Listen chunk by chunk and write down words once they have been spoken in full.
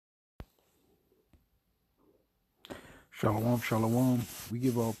Shalom, shalom. We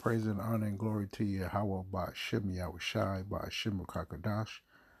give all praise and honor and glory to you, Yahweh, by Shem Yahushai, by Shem Kakadash.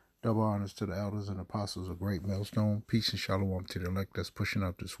 Double honors to the elders and apostles of Great Millstone. Peace and shalom to the elect that's pushing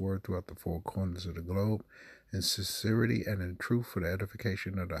out this word throughout the four corners of the globe. In sincerity and in truth for the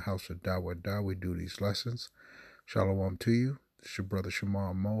edification of the house of Dawadah, we do these lessons. Shalom to you. It's your brother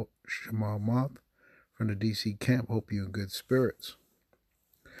Shamar Moth from the DC camp. Hope you're in good spirits.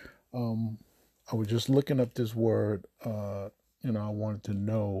 I was just looking up this word. I wanted to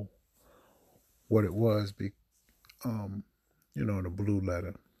know what it was. The blue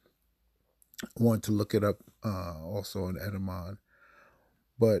letter. I wanted to look it up also in Edamon.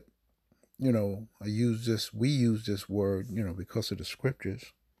 But, we use this word, because of the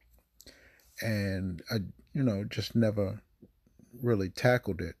scriptures. And I, just never really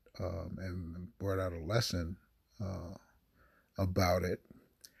tackled it and brought out a lesson about it.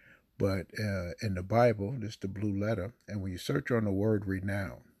 But in the Bible, this is the blue letter. And when you search on the word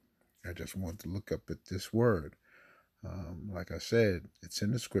renown, I just want to look up at this word. Like I said, it's in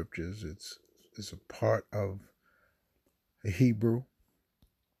the scriptures. It's a part of Hebrew,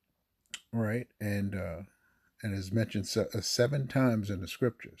 right? And it's mentioned 7 times in the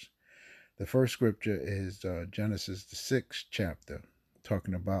scriptures. The first scripture is Genesis, the 6th chapter,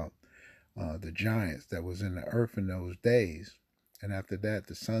 talking about the giants that was in the earth in those days. And after that,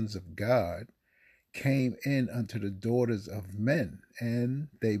 the sons of God came in unto the daughters of men, and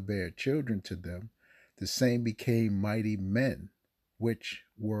they bare children to them. The same became mighty men, which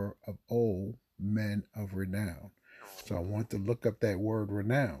were of old men of renown. So I want to look up that word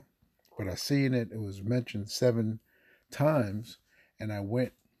renown. But I seen it was mentioned 7 times, and I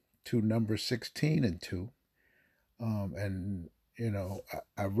went to number 16 and 2. I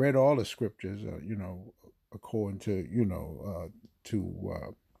read all the scriptures, according to,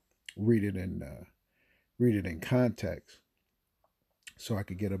 read it in context, so I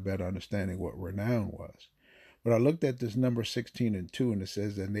could get a better understanding what renown was. But I looked at this number 16 and 2, and it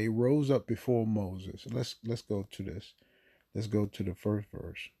says, and they rose up before Moses. Let's go to this. Let's go to the first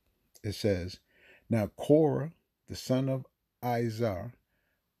verse. It says, now Korah, the son of Izar,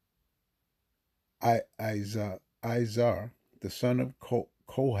 the son of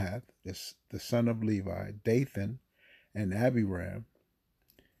Kohath, the son of Levi, Dathan, and Abiram,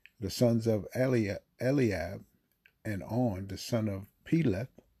 the sons of Eliab, and On, the son of Peleth,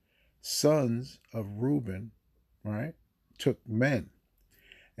 sons of Reuben, right, took men.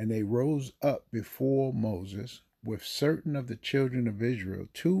 And they rose up before Moses with certain of the children of Israel,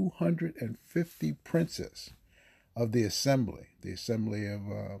 250 princes of the assembly of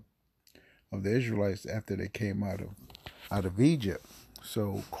the Israelites after they came out of Egypt.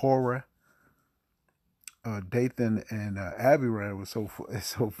 So Korah, Dathan, and Abiram it's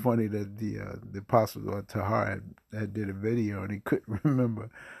so funny that the apostle Tahar had did a video, and he couldn't remember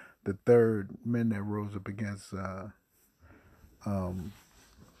the third men that rose up against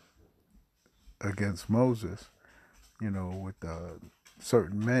Moses, with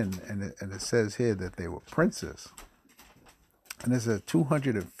certain men, and it says here that they were princes. And it says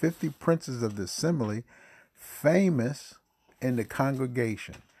 250 princes of the assembly, famous in the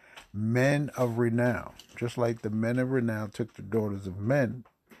congregation, men of renown, just like the men of renown took the daughters of men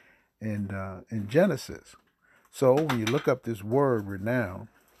in Genesis. So when you look up this word renown,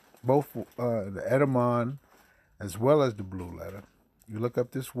 both the Edamon as well as the blue letter, you look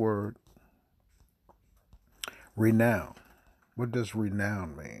up this word renown. What does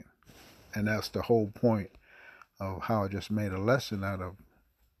renown mean? And that's the whole point of how I just made a lesson out of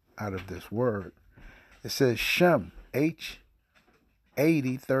this word. It says Shem,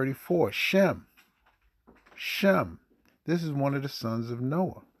 H8034, Shem. This is one of the sons of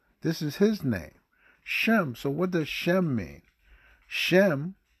Noah. This is his name, Shem. So what does Shem mean?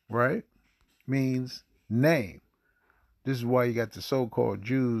 Shem, right, means name. This is why you got the so-called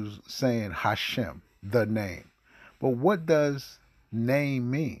Jews saying Hashem, the name. But what does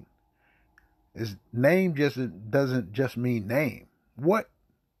name mean? Name doesn't just mean name. What?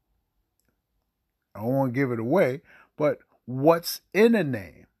 I don't want to give it away, but what's in a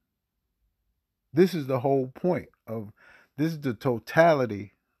name? This is the whole point of this. Is the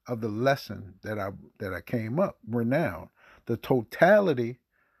totality of the lesson that I came up. Renown, the totality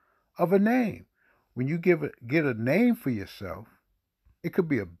of a name. When you get a name for yourself, it could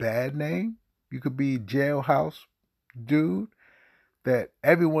be a bad name. You could be jailhouse dude that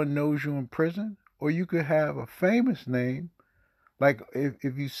everyone knows you in prison, or you could have a famous name, like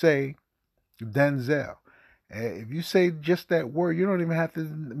if you say Denzel. If you say just that word, you don't even have to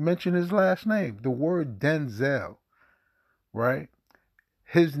mention his last name. The word Denzel, right?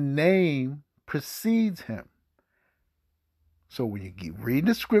 His name precedes him. So when you keep reading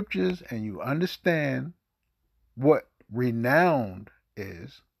the scriptures and you understand what renowned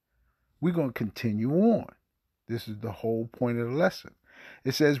is, we're going to continue on. This is the whole point of the lesson.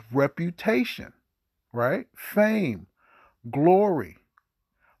 It says reputation, right? Fame, glory,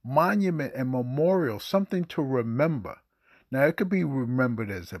 monument, and memorial, something to remember. Now, it could be remembered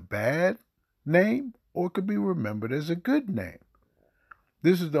as a bad name or it could be remembered as a good name.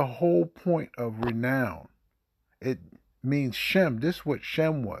 This is the whole point of renown. It means Shem. This is what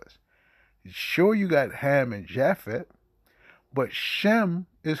Shem was. Sure, you got Ham and Japheth, but Shem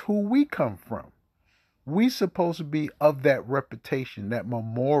is who we come from. We supposed to be of that reputation, that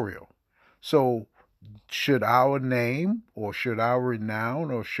memorial. So should our name or should our renown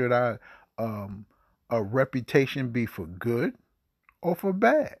or should our a reputation be for good or for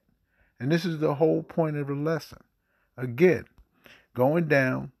bad? And this is the whole point of the lesson. Again, going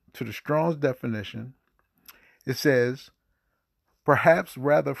down to the Strong's definition, it says, perhaps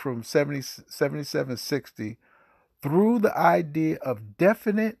rather from 7760, through the idea of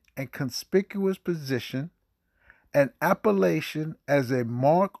definite and conspicuous position, an appellation as a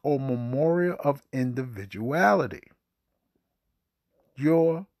mark or memorial of individuality.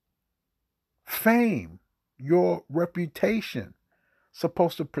 Your fame, your reputation,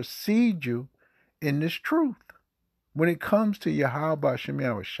 supposed to precede you in this truth. When it comes to Yahweh Shem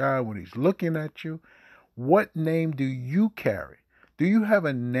Yahushua, when he's looking at you, what name do you carry? Do you have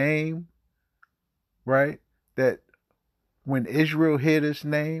a name, right, that when Israel hear this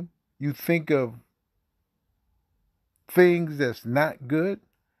name, you think of things that's not good?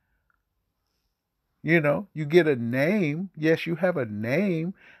 You know, you get a name. Yes, you have a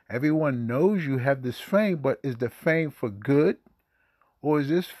name. Everyone knows you have this fame, but is the fame for good? Or is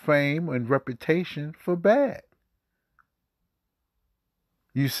this fame and reputation for bad?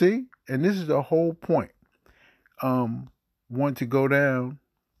 You see? And this is the whole point. Want to go down.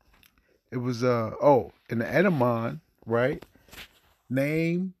 It was, in the etymon, right?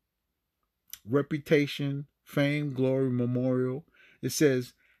 Name, reputation, fame, glory, memorial. It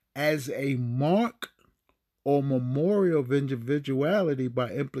says, as a mark or memorial of individuality,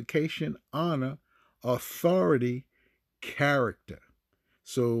 by implication, honor, authority, character.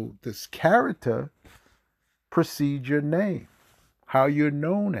 So this character precedes your name, how you're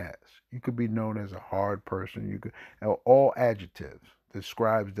known as. You could be known as a hard person. You could, all adjectives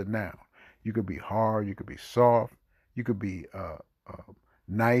describes the noun. You could be hard. You could be soft. You could be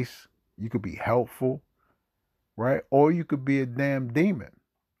nice. You could be helpful, right? Or you could be a damn demon,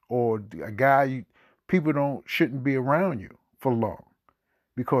 or a guy people shouldn't be around you for long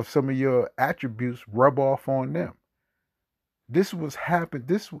because some of your attributes rub off on them. This happens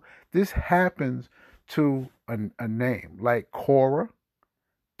to a name like Korah,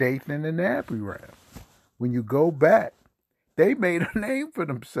 Dathan, and Abiram. When you go back, they made a name for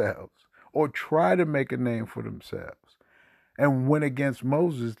themselves or try to make a name for themselves and went against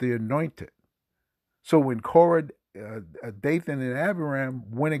Moses, the anointed. So when Korah, Dathan, and Abiram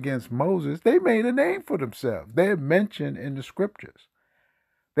went against Moses, they made a name for themselves. They're mentioned in the scriptures.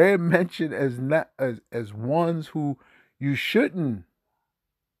 They're mentioned as ones who you shouldn't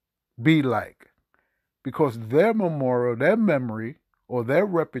be like, because their memorial, their memory, or their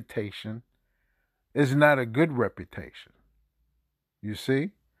reputation is not a good reputation. You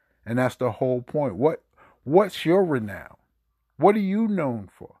see? And that's the whole point. What's your renown? What are you known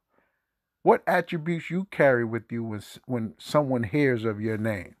for? What attributes you carry with you when someone hears of your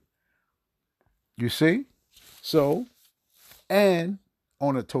name? You see? So, and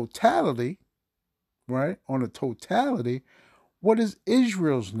on a totality, right? On a totality, what is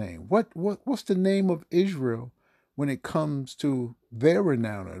Israel's name? What's the name of Israel when it comes to their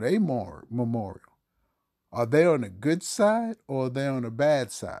renown or their memorial? Are they on the good side or are they on the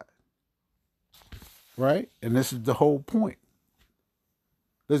bad side? Right? And this is the whole point.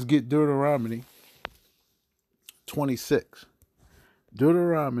 Let's get Deuteronomy 26.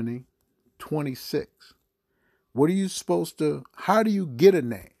 Deuteronomy 26. What are you supposed to, how do you get a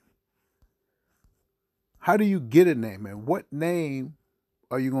name? How do you get a name? And what name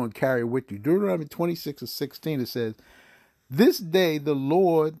are you going to carry with you? Deuteronomy 26:16, it says, this day the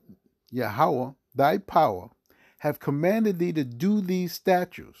Lord, Yahweh, thy power, have commanded thee to do these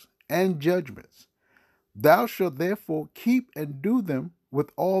statutes and judgments. Thou shalt therefore keep and do them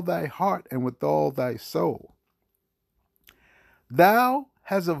with all thy heart and with all thy soul. Thou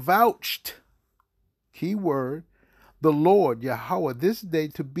hast avouched, key word, the Lord, Yahweh, this day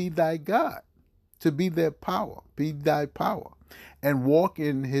to be thy God, to be their power, be thy power, and walk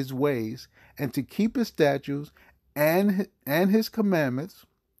in his ways, and to keep his statutes and his commandments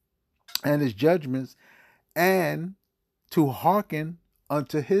and his judgments, and to hearken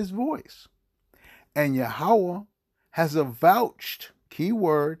unto his voice. And Yahweh has avouched, key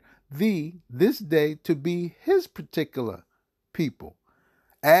word, thee this day to be his particular people,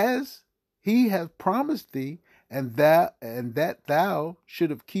 as he has promised thee, and that thou should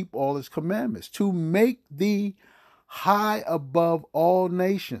have keep all his commandments, to make thee high above all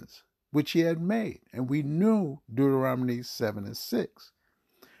nations which he had made. And we knew Deuteronomy 7 and 6.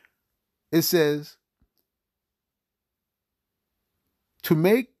 It says, to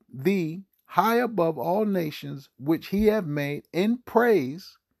make thee high above all nations which he hath made, in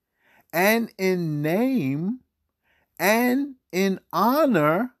praise and in name and in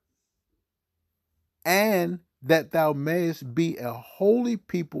honor, and that thou mayest be a holy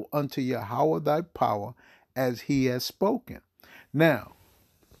people unto Yahweh thy power, as he has spoken. Now,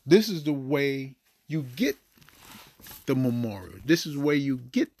 this is the way you get the memorial. This is where you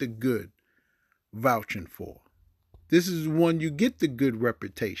get the good vouching for. This is when you get the good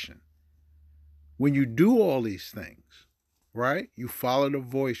reputation. When you do all these things, right? You follow the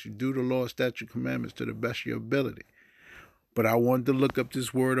voice, you do the law, statute, commandments to the best of your ability. But I wanted to look up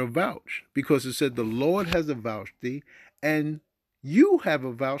this word avouch, because it said the Lord has avouched thee, and you have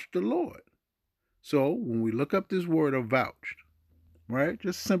avouched the Lord. So when we look up this word avouched, right?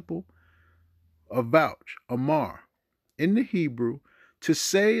 Just simple, avouch, amar, in the Hebrew, to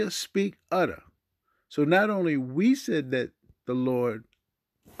say or speak, utter. So not only we said that the Lord,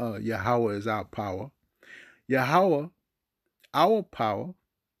 Yahweh, is our power, Yahweh, our power,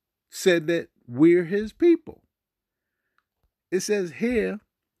 said that we're his people. It says here,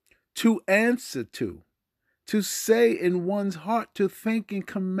 to answer to say in one's heart, to think and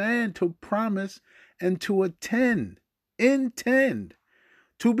command, to promise and to attend, intend,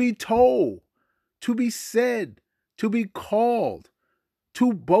 to be told, to be said, to be called,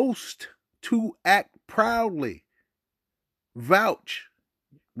 to boast, to act proudly, vouch.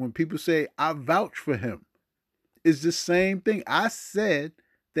 When people say, I vouch for him, it's the same thing. I said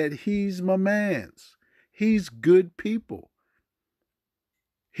that he's my man's. He's good people.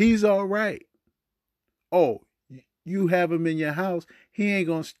 He's all right. Oh, you have him in your house. He ain't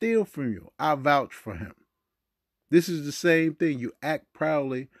going to steal from you. I vouch for him. This is the same thing. You act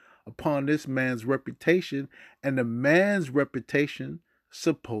proudly upon this man's reputation, and the man's reputation is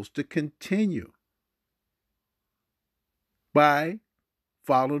supposed to continue by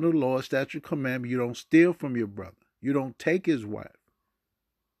following the law, statute, commandment. You don't steal from your brother. You don't take his wife.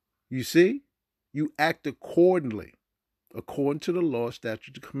 You see? You act accordingly, according to the law,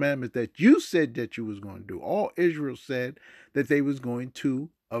 statute, the commandments that you said that you was going to do. All Israel said that they was going to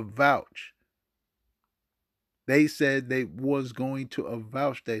avouch. They said they was going to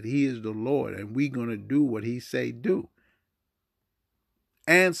avouch that he is the Lord, and we going to do what he say do.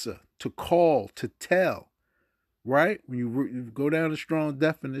 Answer, to call, to tell, right? When you go down the strong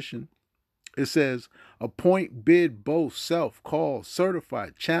definition, it says appoint, bid, boast, self, call, certify,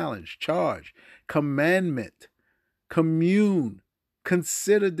 challenge, charge, commandment, commune,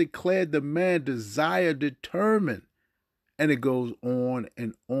 consider, declare, demand, desire, determine, and it goes on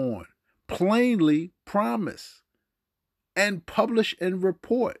and on. Plainly promise and publish and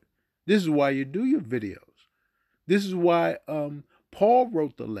report. This is why you do your videos. This is why Paul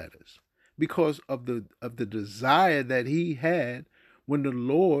wrote the letters, because of the desire that he had when the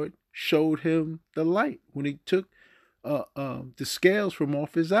Lord showed him the light, when he took the scales from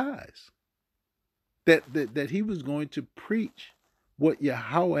off his eyes. That he was going to preach what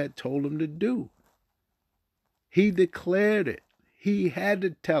Yahweh had told him to do. He declared it. He had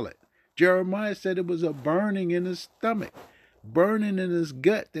to tell it. Jeremiah said it was a burning in his stomach, burning in his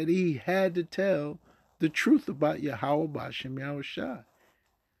gut, that he had to tell the truth about Yahweh B'Shem Yahushua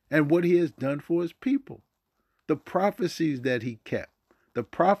and what he has done for his people. The prophecies that he kept, the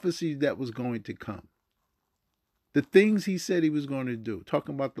prophecies that was going to come, the things he said he was going to do,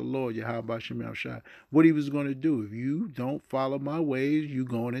 talking about the Lord, Yahweh B'Shem Yahushua, what he was going to do. If you don't follow my ways, you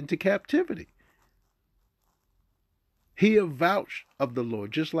going into captivity. He avouched of the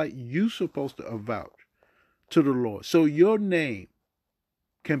Lord, just like you supposed to avouch to the Lord. So your name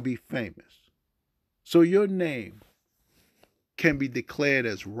can be famous. So your name can be declared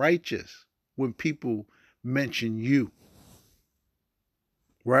as righteous when people mention you.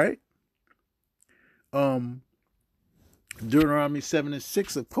 Right? Deuteronomy 7 and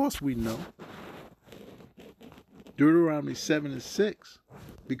 6, of course we know. Deuteronomy 7 and 6.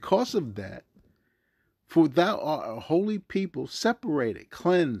 Because of that, for thou art a holy people, separated,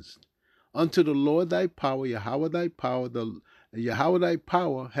 cleansed, unto the Lord thy power, Yahweh thy power, Yahweh thy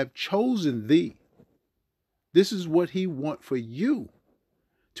power have chosen thee. This is what he want for you,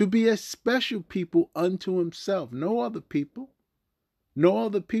 to be a special people unto himself. No other people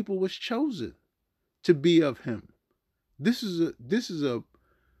was chosen to be of him. This is a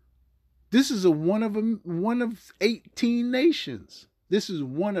one of 18 nations. This is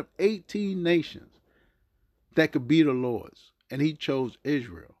one of 18 nations that could be the Lord's, and he chose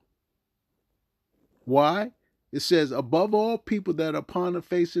Israel. Why? It says, above all people that are upon the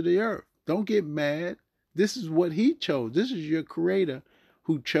face of the earth. Don't get mad. This is what he chose. This is your creator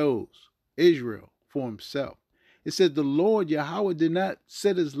who chose Israel for himself. It said, the Lord Yahweh did not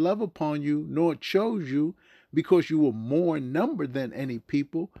set his love upon you, nor chose you, because you were more in number than any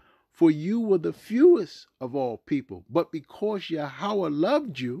people, for you were the fewest of all people. But because Yahweh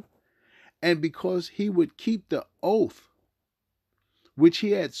loved you, and because he would keep the oath which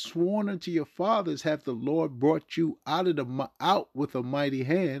he had sworn unto your fathers, hath the Lord brought you out with a mighty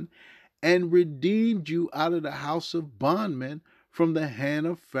hand, and redeemed you out of the house of bondmen, from the hand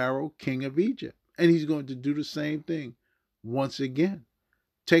of Pharaoh, king of Egypt. And he's going to do the same thing once again.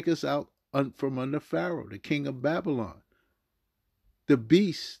 Take us out from under Pharaoh, the king of Babylon, the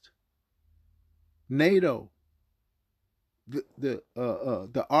beast, NATO, the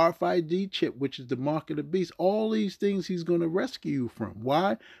RFID chip, which is the mark of the beast. All these things he's going to rescue you from.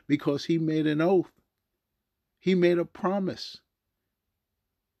 Why? Because he made an oath. He made a promise.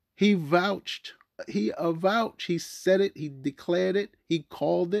 He vouched. He avouched. He said it. He declared it. He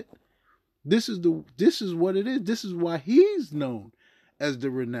called it. This is what it is. This is why he's known as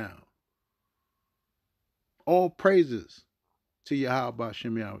the renown. All praises to Yahweh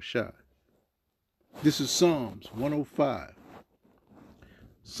B'Shem Yahushua. This is Psalms 105.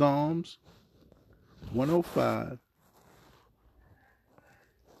 Psalms 105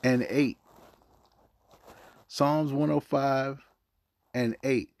 and 8. Psalms 105 and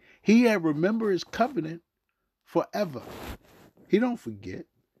 8. He had remembered his covenant forever. He don't forget.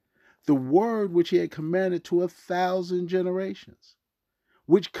 The word which he had commanded to 1,000 generations,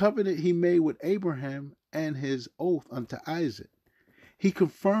 which covenant he made with Abraham, and his oath unto Isaac. He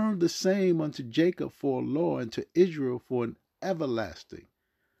confirmed the same unto Jacob for a law, and to Israel for an everlasting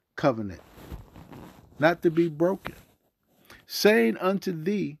covenant, not to be broken, saying unto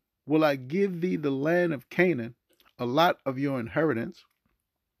thee, will I give thee the land of Canaan, a lot of your inheritance,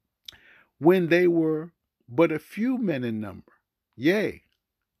 when they were but a few men in number, yea,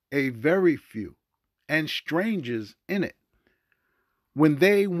 a very few, and strangers in it. When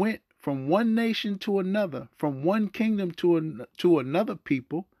they went from one nation to another, from one kingdom to another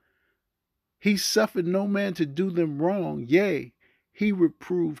people, he suffered no man to do them wrong, yea, he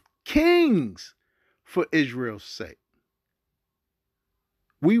reproved kings for Israel's sake.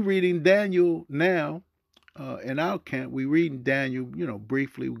 We reading Daniel now, in our camp. We reading Daniel,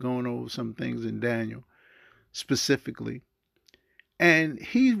 briefly. We're going over some things in Daniel specifically. And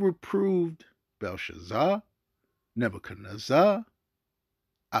he reproved Belshazzar, Nebuchadnezzar,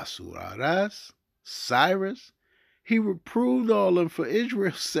 Asuras, Cyrus. He reproved all of them for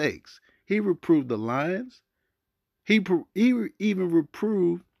Israel's sakes. He reproved the lions. He even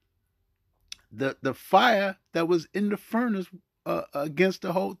reproved the fire that was in the furnace against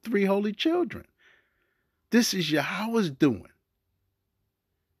the three holy children. This is Yahweh's doing.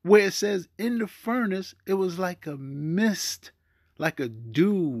 Where it says in the furnace, it was like a mist, like a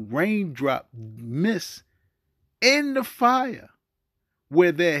dew, raindrop mist in the fire,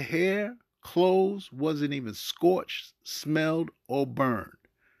 where their hair, clothes wasn't even scorched, smelled, or burned.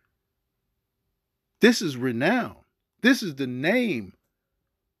 This is renown. This is the name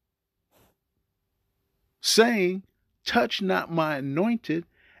saying, touch not my anointed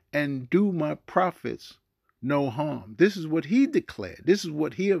and do my prophets no harm. This is what he declared. This is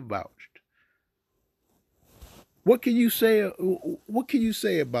what he avouched. What can you say? What can you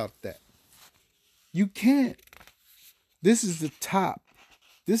say about that? You can't. This is the top.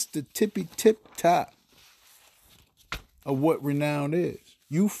 This is the tippy tip top of what renown is.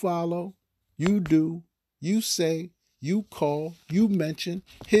 You follow, you do, you say, you call, you mention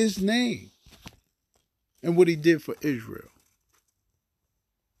his name and what he did for Israel.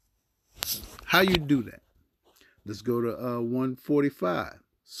 How you do that? Let's go to 145.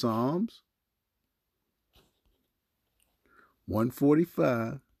 Psalms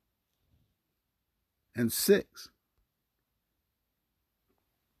 145 and 6.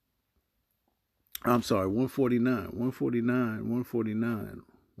 I'm sorry, 149.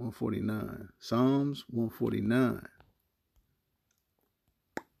 Psalms 149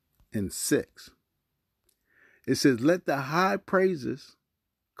 and 6. It says, let the high praises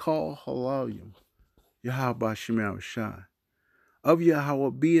call hallelujah, Yahweh B'Shem Yahushua, of Yahweh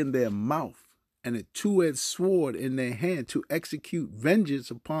be in their mouth, and a two-edged sword in their hand to execute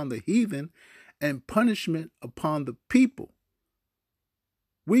vengeance upon the heathen and punishment upon the people.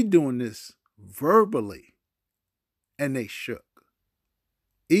 We doing this verbally, and they shook.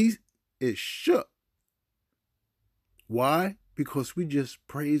 He is shook. Why? Because we just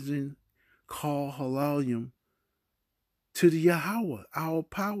praising, call hallelujah to the Yahweh, our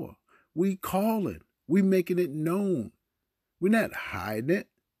power. We calling. We making it known. We're not hiding it.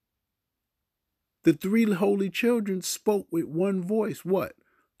 The three holy children spoke with one voice. What?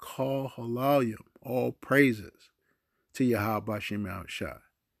 Call hallelujah, all praises to Yahweh Bashem Shai.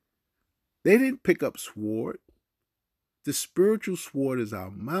 They didn't pick up sword. The spiritual sword is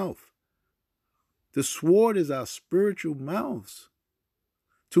our mouth. The sword is our spiritual mouths.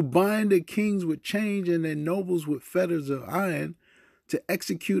 To bind the kings with chains and their nobles with fetters of iron, to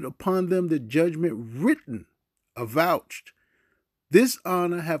execute upon them the judgment written, avouched. This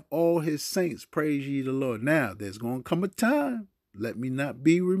honor have all his saints, praise ye the Lord. Now, there's going to come a time, let me not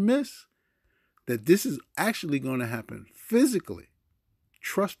be remiss, that this is actually going to happen physically.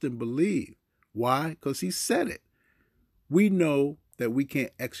 Trust and believe. Why? Because he said it. We know that we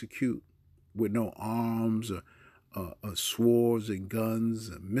can't execute with no arms or swords and guns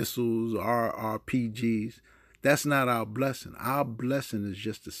and missiles or RPGs. That's not our blessing. Our blessing is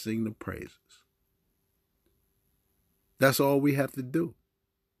just to sing the praises. That's all we have to do.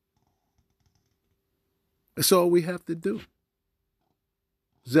 That's all we have to do.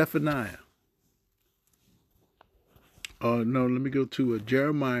 Zephaniah. No, let me go to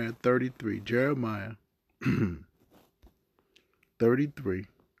Jeremiah 33. Jeremiah 33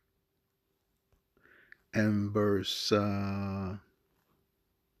 and verse, let's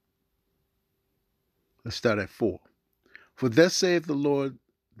start at 4. For thus saith the Lord,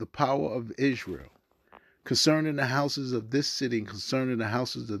 the power of Israel, concerning the houses of this city and concerning the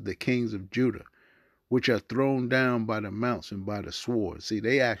houses of the kings of Judah, which are thrown down by the mounts and by the sword. See,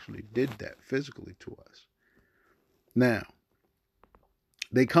 they actually did that physically to us. Now,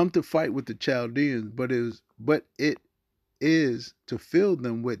 they come to fight with the Chaldeans, but it is to fill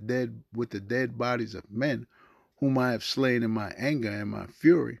them with the dead bodies of men, whom I have slain in my anger and my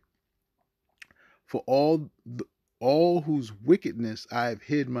fury. For all whose wickedness I have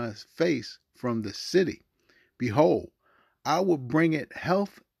hid my face from the city. Behold, I will bring it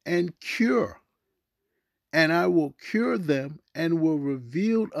health and cure, and I will cure them, and will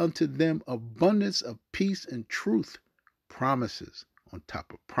reveal unto them abundance of peace and truth. Promises on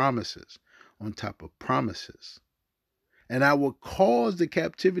top of promises on top of promises. And I will cause the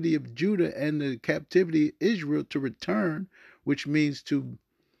captivity of Judah and the captivity of Israel to return, which means to,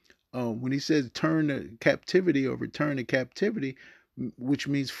 when he says turn the captivity or return to captivity, which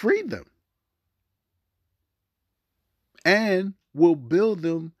means free them. And will build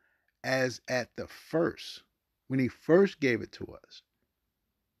them as at the first, when he first gave it to us.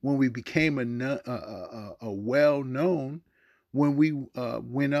 When we became a well-known, when we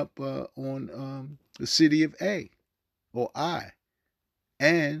went up on the city of Ai,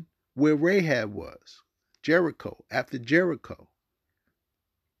 and where Rahab was, Jericho, after Jericho.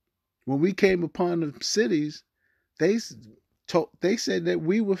 When we came upon the cities, they said that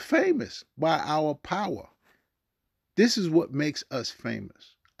we were famous by our power. This is what makes us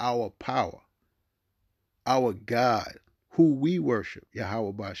famous, our power, our God, who we worship,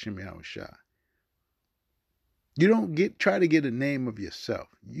 Yahweh Bashem Yahushua. You don't try to get a name of yourself.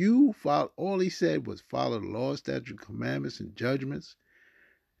 You follow, all he said was follow the law, statutes, commandments, and judgments,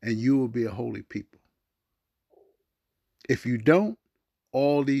 and you will be a holy people. If you don't,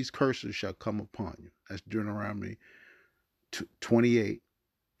 all these curses shall come upon you. That's Deuteronomy 28,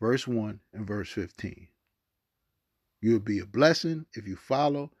 verse 1 and verse 15. You'll be a blessing if you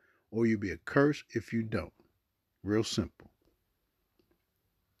follow, or you'll be a curse if you don't. Real simple.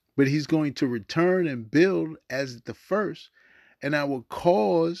 But he's going to return and build as the first, and I will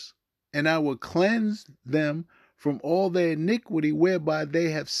cleanse them from all their iniquity whereby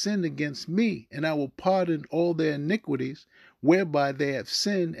they have sinned against me, and I will pardon all their iniquities whereby they have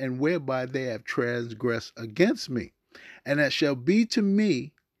sinned and whereby they have transgressed against me. And it shall be to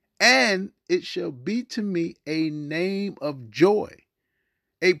me a name of joy,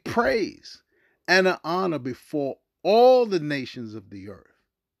 a praise, and an honor before all the nations of the earth,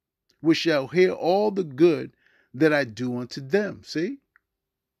 which shall hear all the good that I do unto them. See?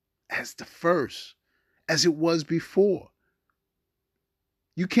 As the first, as it was before.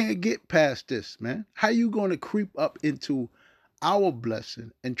 You can't get past this, man. How you going to creep up into our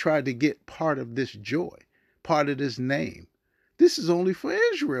blessing and try to get part of this joy, part of this name? This is only for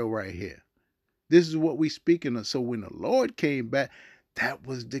Israel right here. This is what we speaking of. So when the Lord came back, That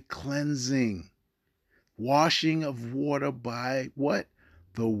was the cleansing. Washing of water by what?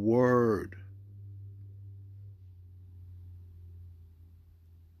 The word.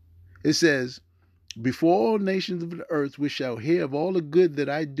 It says, before all nations of the earth we shall hear of all the good that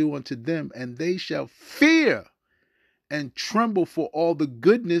I do unto them, and they shall fear and tremble for all the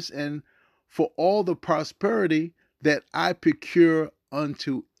goodness and for all the prosperity that I procure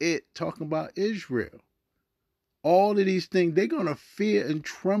unto it. Talking about Israel. All of these things, they're going to fear and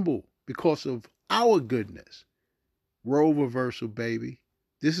tremble because of our goodness. Role reversal, baby.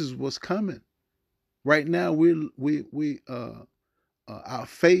 This is what's coming. Right now, our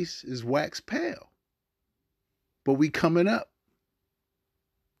face is wax pale, but we coming up.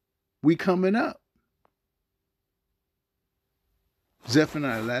 We coming up.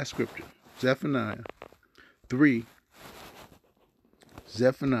 Zephaniah, last scripture. Zephaniah 3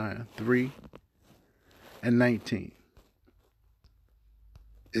 and 19.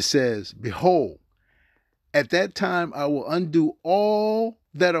 It says, behold, at that time I will undo all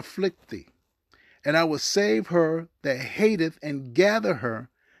that afflict thee, and I will save her that hateth, and gather her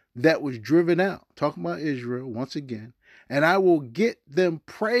that was driven out. Talking about Israel once again. And I will get them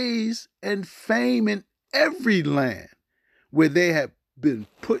praise and fame in every land where they have been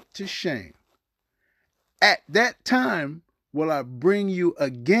put to shame. At that time will I bring you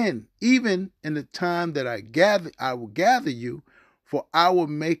again, even in the time that I will gather you, for I will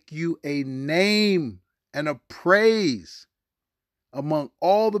make you a name and a praise among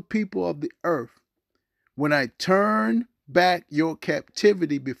all the people of the earth, when I turn back your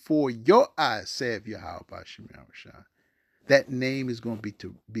captivity before your eyes, saith Yahweh B'Shem Yahushua. That name is going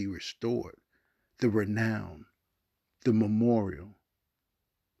to be restored. The renowned, the memorial,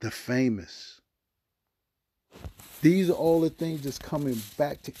 the famous. These are all the things that's coming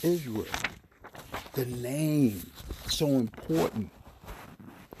back to Israel. The name, so important.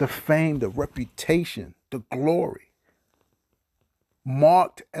 The fame, the reputation, the glory.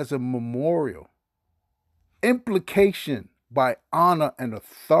 Marked as a memorial. Implication by honor and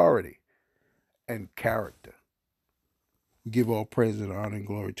authority and character. We give all praise and honor and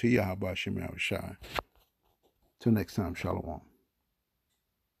glory to Yahweh B'Shem Yahushua. Till next time, Shalom.